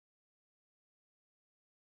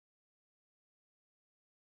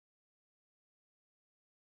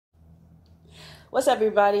What's up,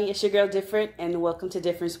 everybody? It's your girl Different, and welcome to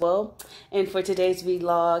Different's World. And for today's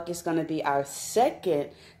vlog, it's going to be our second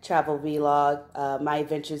travel vlog, my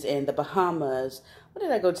adventures in the Bahamas. When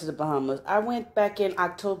did I go to the Bahamas? I went back in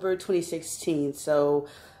October 2016, so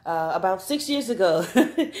about 6 years ago.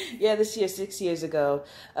 Yeah, this year, 6 years ago.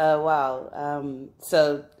 Wow.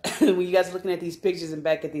 So when you guys are looking at these pictures and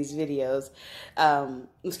back at these videos,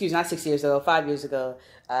 excuse me, not 6 years ago, 5 years ago,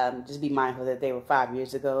 just be mindful that they were 5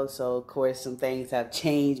 years ago. So of course some things have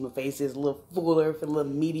changed. My face is a little fuller, a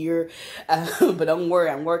little meatier, but don't worry,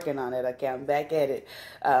 I'm working on it. Okay, I'm back at it.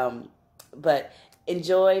 But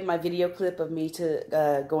enjoy my video clip of me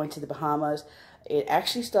going to the Bahamas. It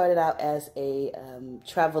actually started out as a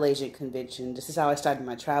travel agent convention. This is how I started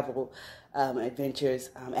my travel adventures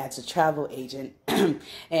as a travel agent.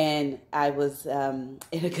 And I was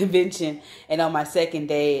in a convention, and on my second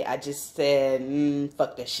day, I just said,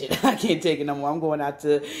 fuck that shit. I can't take it no more. I'm going out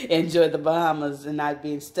to enjoy the Bahamas and not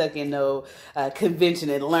being stuck in no convention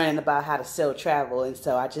and learning about how to sell travel. And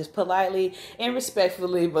so I just politely and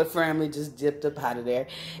respectfully but firmly just dipped up out of there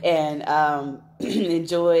and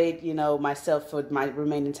enjoyed, myself for my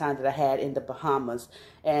remaining time that I had in the Bahamas.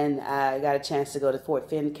 And I got a chance to go to Fort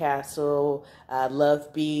Castle,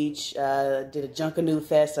 Love Beach, did a Junkanoo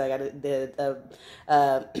fest. So I got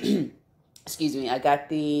excuse me, I got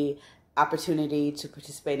the opportunity to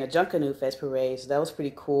participate in a Junkanoo fest parade, so that was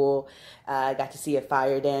pretty cool. I got to see a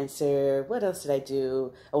fire dancer. What else did I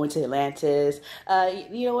do? I went to Atlantis.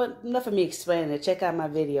 You know what? Enough of me explaining it. Check out my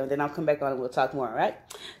video, and then I'll come back on and we'll talk more. All right?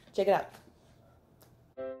 Check it out.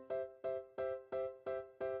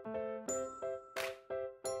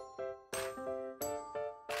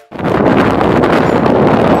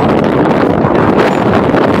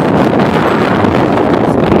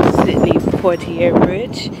 Port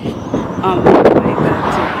Bridge on my way back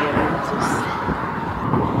to the Atlantis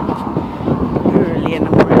early in the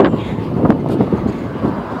morning.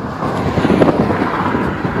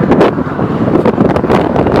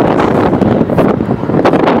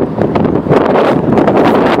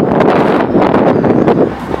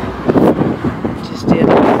 Just did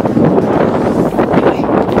a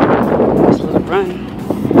nice little run.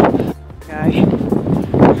 Okay.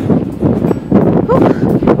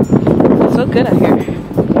 So good out here.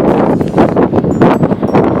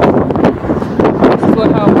 For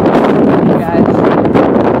how you guys,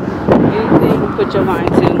 anything you put your mind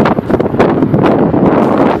to.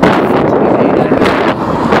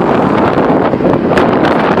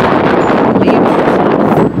 Leave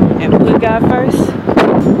and put God first.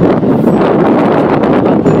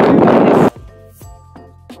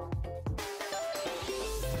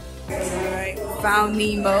 Alright, found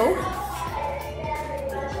Nemo.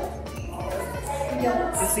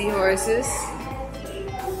 The seahorses.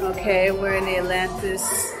 Okay, we're in the Atlantis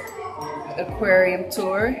aquarium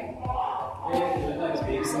tour.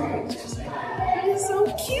 It's so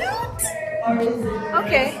cute.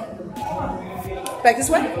 Okay. Back this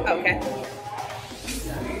way? Okay.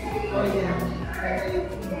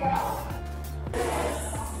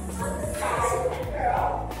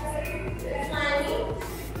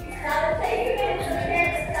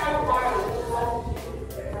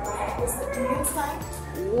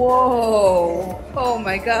 Whoa! Oh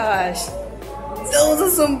my gosh! Those are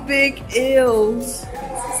some big eels.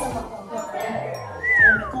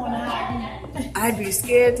 I'd be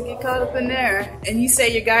scared to get caught up in there. And you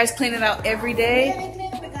say your guys clean it out every day?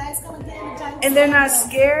 And they're not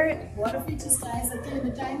scared? Water features guys are clean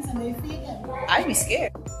the tanks and they feed them. I'd be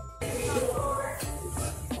scared.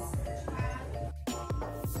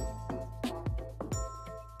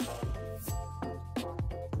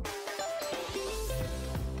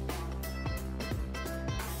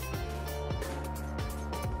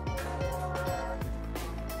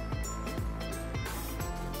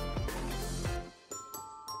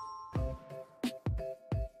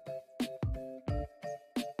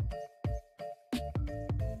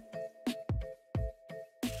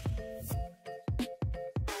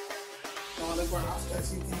 Graph,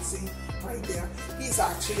 as you can see right there, he's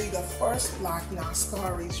actually the first black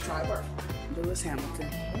NASCAR race driver. Lewis Hamilton.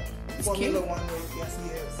 Formula One race, yes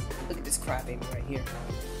he is. Look at this crybaby right here.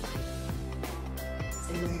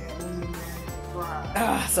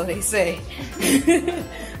 So they say.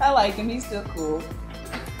 I like him, he's still cool.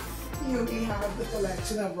 Here we have the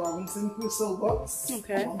collection of Robinson Crusoe books.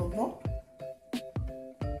 Okay. All of them.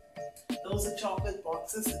 Those are chocolate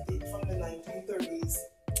boxes that date from the 1930s.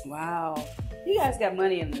 Wow. You guys got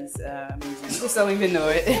money in this museum. You just don't even know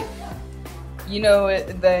it. You know,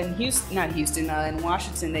 in Houston, not Houston, in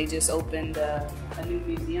Washington, they just opened a new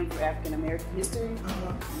museum for African American history. You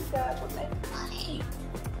guys would make money.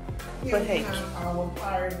 Here But we hey. have our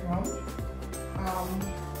pirate rum.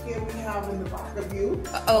 Here we have in the back of you.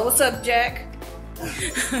 Oh, what's up, Jack?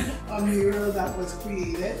 A mirror that was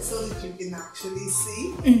created so that you can actually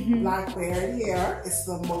see. Black bear here is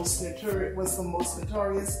the most notorious.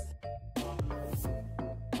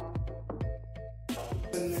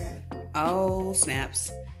 Oh,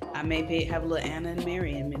 snaps. I may have a little Anna and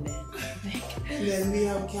Mary in me then. And then we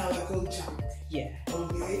have Calico Jack. Yeah.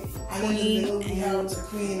 Okay. And in the middle we have the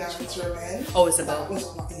Queen and its revenge. Oh, it's about that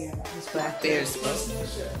was Black Bear's book.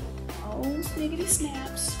 Sure. Oh, sniggity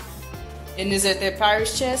snaps. And is it their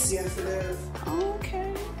pirate's chest? Yes, it is.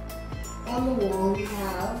 Okay. On the wall we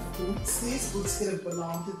have boots. These boots could have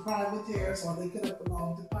belonged to privateers or they could have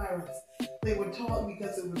belonged to pirates. They were taught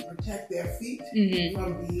because it would protect their feet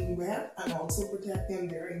from being wet and also protect them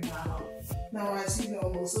during battle. Now, as you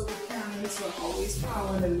know, most of the cannons were always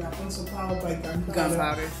powered and weapons were powered by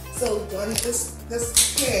gunpowder. So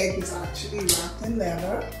this keg is actually wrapped in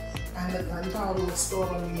leather, and the gunpowder was stored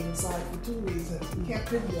on the inside for two reasons. It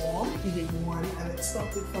kept it warm, one, and it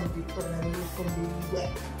stopped it from preventing it from being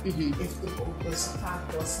wet if the boat was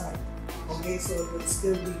attacked or sank. Okay, so it would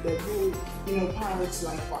still be good. You know, pirates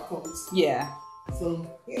like buckles. Yeah. So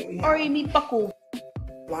here we have. Or you need buckle.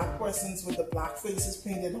 Black persons with the black faces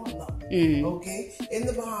painted on them. Okay, in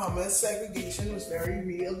the Bahamas, segregation was very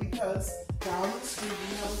real because down the street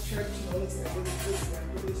we have a church known as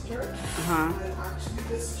Methodist Church, and actually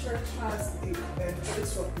this church has a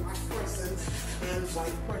benefits for black persons and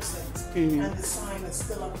white persons, and the sign is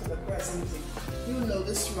still up to the present day. You'll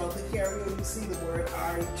notice throughout the carrier you see the word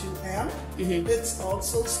R-2M. It's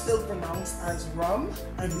also still pronounced as rum,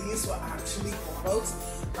 and these were actually bottles.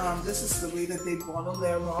 This is the way that they bottle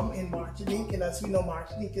their rum in Martinique, and as we know,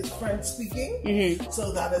 Martinique is French speaking,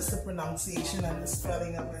 so that is the pronunciation and the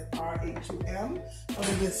spelling of it, R-A-2-M, but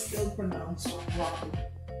it is still pronounced rum.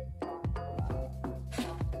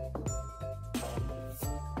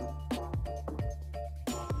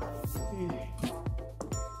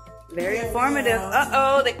 Very informative.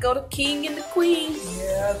 Uh-oh, they go to king and the queen.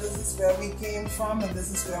 Yeah, this is where we came from, and this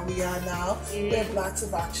is where we are now, where blacks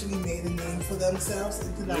have actually made a name for themselves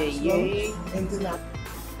internationally.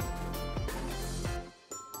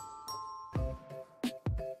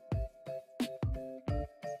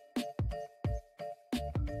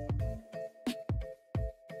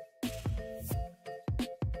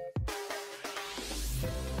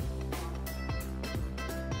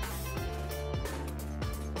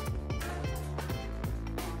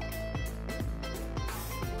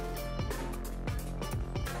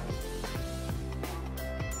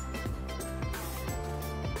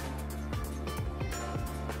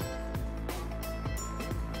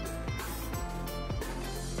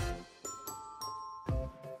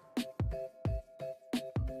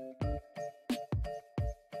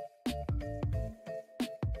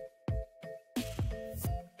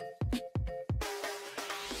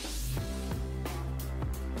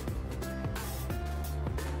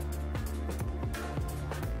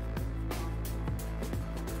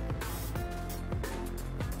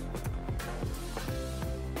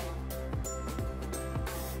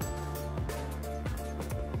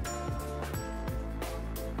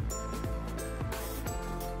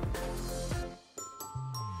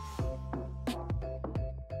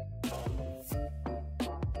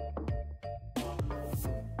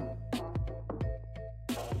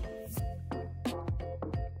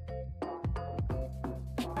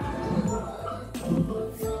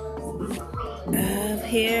 Up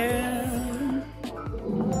here,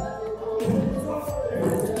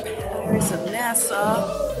 Port of Nassau.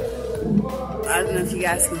 I don't know if you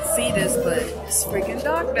guys can see this, but it's freaking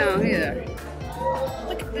dark down here.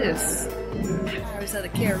 Look at this. Pirates of the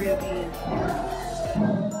Caribbean.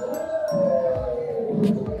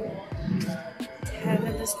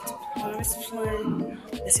 Having this fun.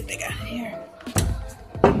 Let's see what they got here.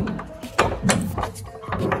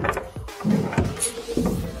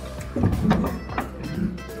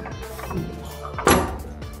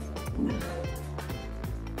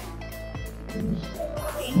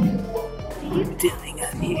 What are you doing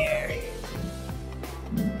up here?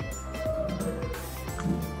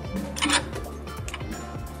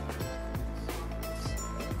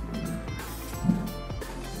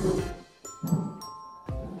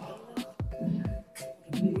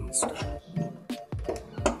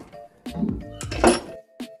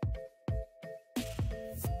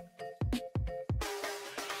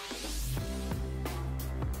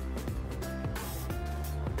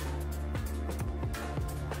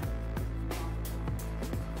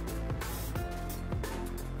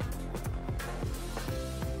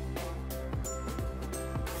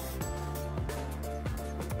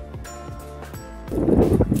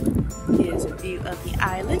 view of the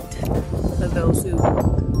island for those who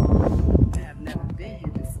have never been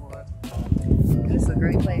here before. This is a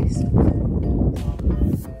great place. Well,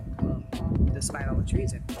 despite all the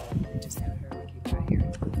trees, we just have a hurricane out here.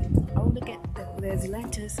 Oh, look at the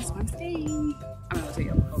Atlantis. That's where I'm staying. I'm gonna tell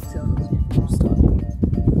you a hotel.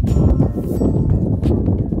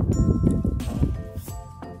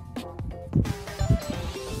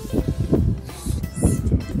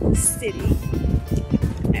 City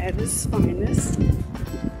at its finest. Let's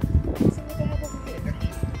see what they have over here.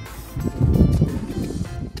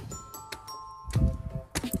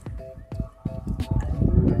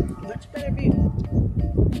 Much better view.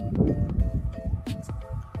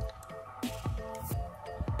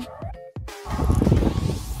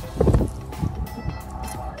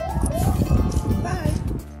 Bye.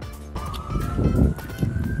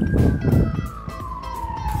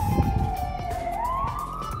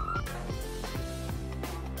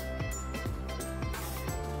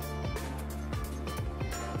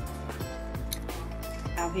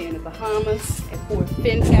 Out here in the Bahamas at Fort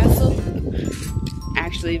Finn Castle.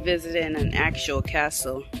 Actually visiting an actual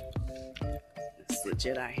castle. It's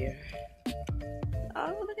legit out here.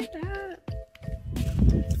 Oh, look at that.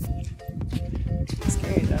 It's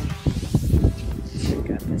scary though.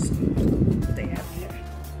 Check out this what they have here.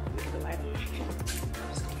 Look at the light on.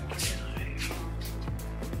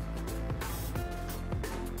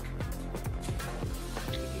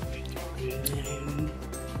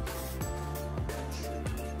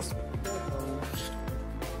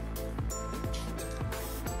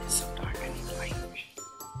 It's so dark, I need light.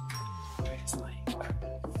 Where's light?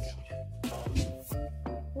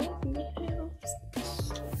 What in the hell is this?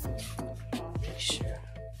 Make sure.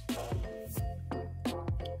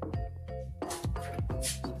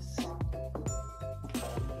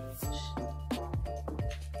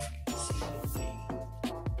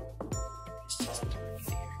 It's just dark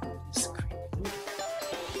in here. It's creepy.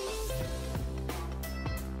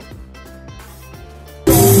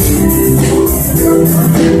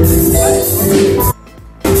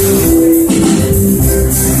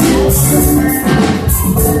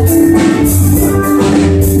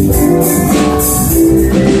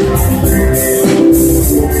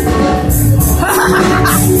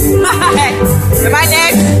 Am I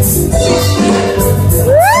next?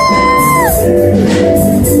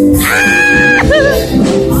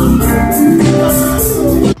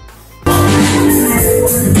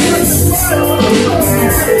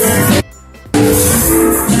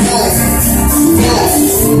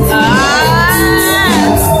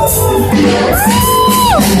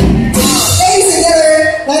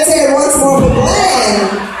 Let's hear it once more for Glenn.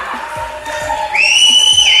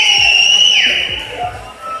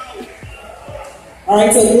 All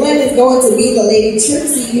right, so Glenn is going to be the Lady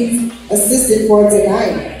Trixie's assistant for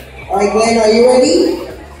tonight. All right, Glenn, are you ready?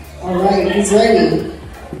 All right, he's ready.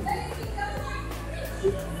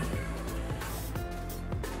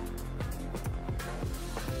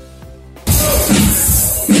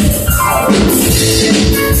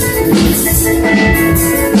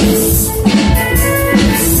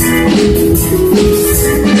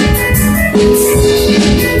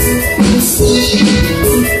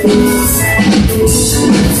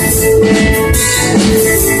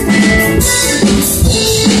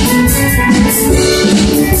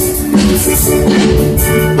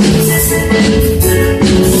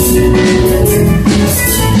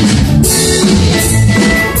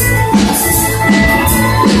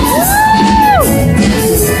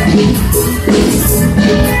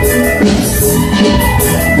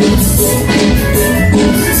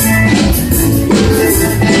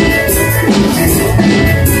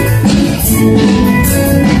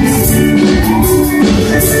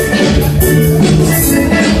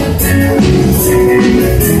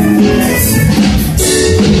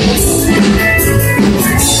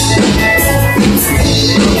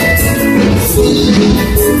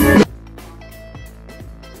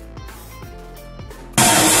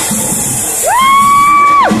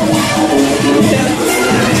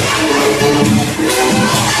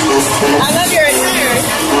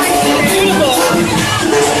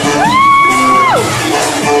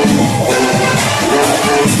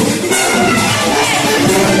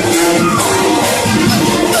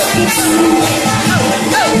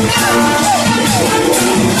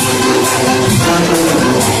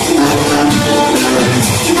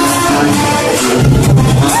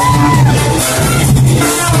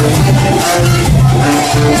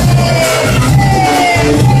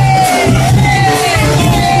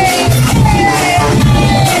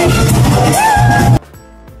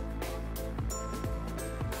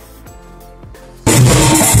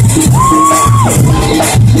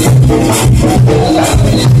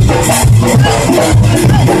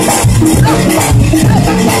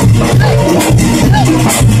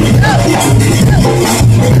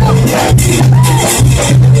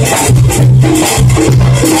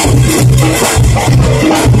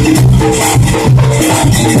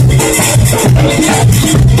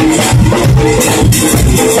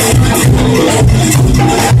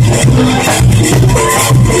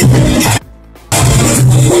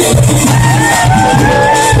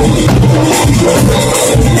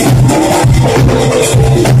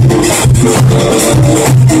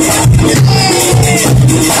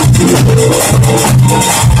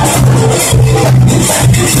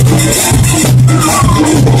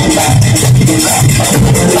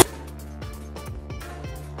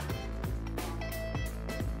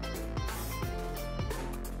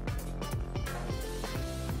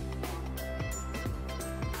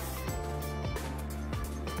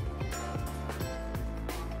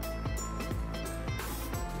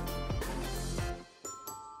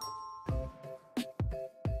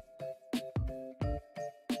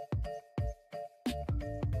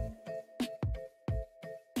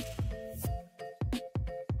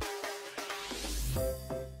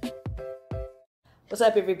 What's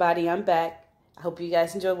up, everybody? I'm back. I hope you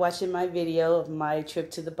guys enjoyed watching my video of my trip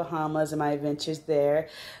to the Bahamas and my adventures there.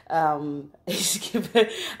 I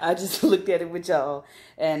just looked at it with y'all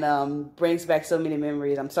and brings back so many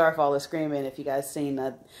memories. I'm sorry for all the screaming. If you guys seen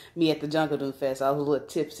me at the Junkanoo Fest, I was a little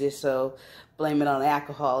tipsy, so blame it on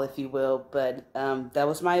alcohol, if you will. But that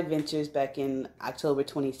was my adventures back in October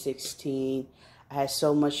 2016. I had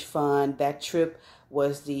so much fun. That trip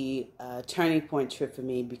was the turning point trip for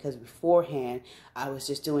me, because beforehand I was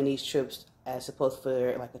just doing these trips as opposed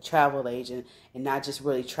for like a travel agent and not just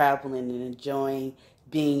really traveling and enjoying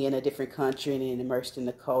being in a different country and immersed in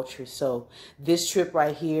the culture. So this trip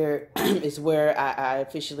right here is where I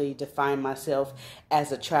officially defined myself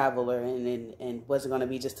as a traveler and wasn't going to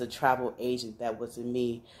be just a travel agent. That wasn't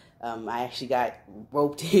me. I actually got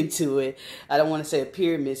roped into it. I don't want to say a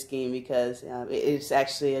pyramid scheme, because it's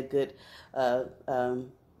actually a good,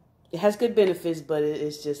 it has good benefits, but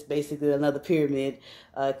it's just basically another pyramid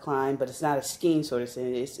climb, but it's not a scheme sort of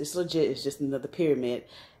thing. It's legit. It's just another pyramid,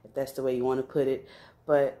 if that's the way you want to put it.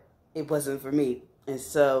 But it wasn't for me. And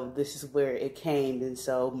so this is where it came. And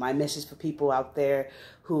so my message for people out there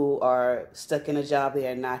who are stuck in a job they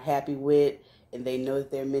are not happy with, and they know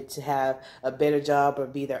that they're meant to have a better job or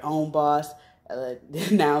be their own boss,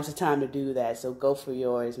 now's the time to do that. So go for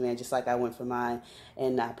yours, man, just like I went for mine.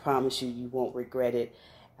 And I promise you, you won't regret it.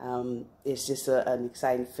 It's just an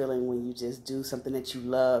exciting feeling when you just do something that you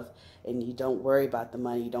love and you don't worry about the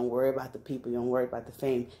money, you don't worry about the people, you don't worry about the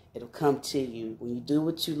fame. It'll come to you. When you do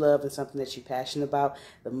what you love and something that you're passionate about,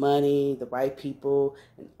 the money, the right people,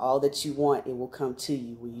 and all that you want, it will come to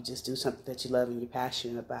you when you just do something that you love and you're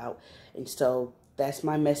passionate about. And so that's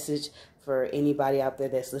my message for anybody out there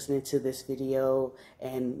that's listening to this video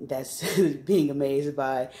and that's being amazed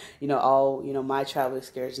by, all, my travel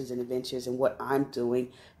excursions and adventures and what I'm doing.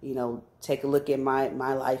 Take a look at my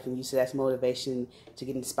life and use it as motivation to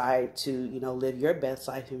get inspired to, live your best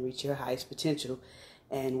life and reach your highest potential.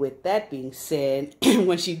 And with that being said,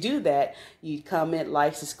 once you do that, you comment,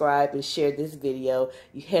 like, subscribe, and share this video.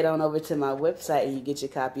 You head on over to my website and you get your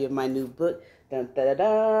copy of my new book, Dun, da, da,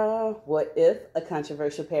 da. What If? A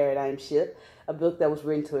Controversial Paradigm Shift, a book that was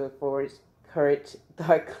written to encourage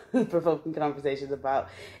thought-provoking conversations about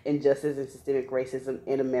injustice and systemic racism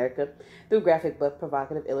in America. Through graphic but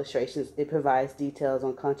provocative illustrations, it provides details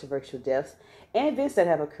on controversial deaths and events that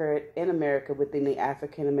have occurred in America within the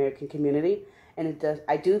African American community. And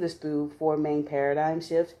I do this through 4 main paradigm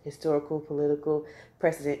shifts: historical, political,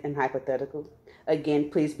 precedent, and hypothetical. Again,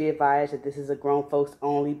 please be advised that this is a grown folks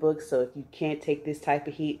only book, so if you can't take this type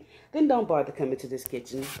of heat, then don't bother coming to this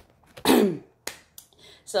kitchen.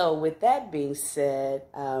 So with that being said,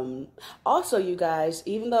 also, you guys,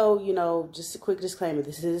 even though, just a quick disclaimer,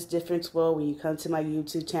 this is Difernt World. When you come to my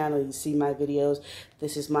YouTube channel, you see my videos.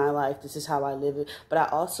 This is my life. This is how I live it. But I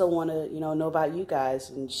also want to, know about you guys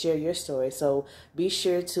and share your story. So be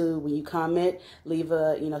sure to, when you comment, leave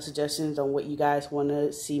suggestions on what you guys want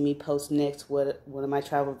to see me post next, what one of my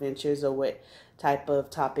travel ventures, or what type of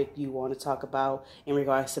topic you want to talk about in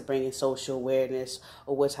regards to bringing social awareness,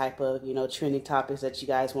 or what type of, trending topics that you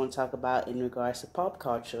guys want to talk about in regards to pop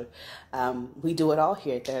culture. We do it all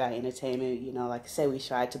here at Third Eye Entertainment. Like I said, we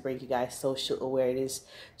try to bring you guys social awareness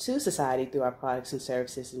to society through our products and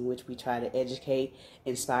services, in which we try to educate,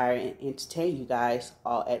 inspire, and entertain you guys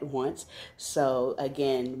all at once. So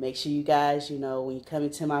again, make sure you guys, when you come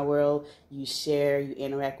into my world, you share, you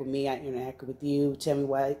interact with me, I interact with you.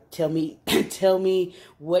 Tell me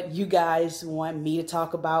what you guys want me to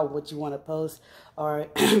talk about, what you want to post, or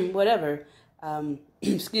whatever.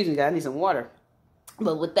 Excuse me, guys, I need some water.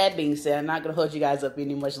 But with that being said, I'm not going to hold you guys up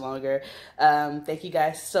any much longer. Thank you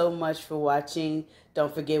guys so much for watching.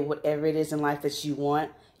 Don't forget, whatever it is in life that you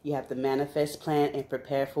want, you have to manifest, plan, and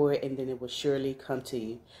prepare for it, and then it will surely come to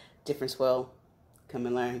you. Difernt World, come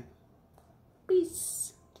and learn.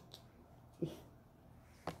 Peace.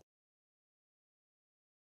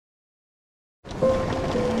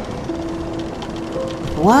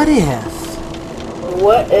 What if?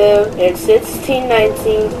 What if in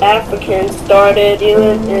 1619 Africans started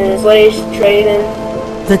dealing in slave trading?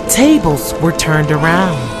 The tables were turned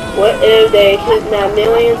around. What if they kidnapped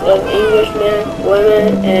millions of Englishmen,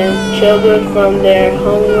 women, and children from their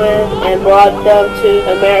homeland and brought them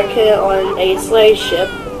to America on a slave ship?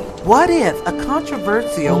 What if? A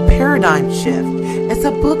Controversial Paradigm Shift is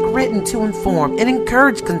a book written to inform and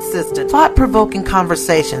encourage consistent, thought-provoking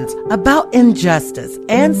conversations about injustice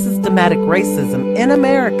and systematic racism in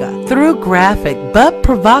America. Through graphic but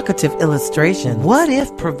provocative illustration, What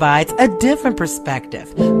If provides a different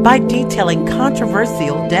perspective by detailing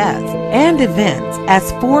controversial deaths and events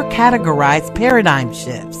as 4 categorized paradigm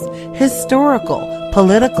shifts: historical,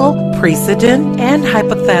 political, precedent, and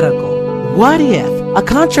hypothetical. What If? A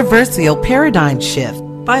Controversial Paradigm Shift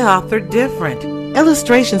by author Difernt.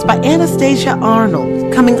 Illustrations by Anastasia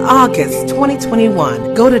Arnold. Coming August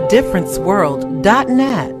 2021. Go to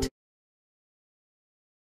differenceworld.net.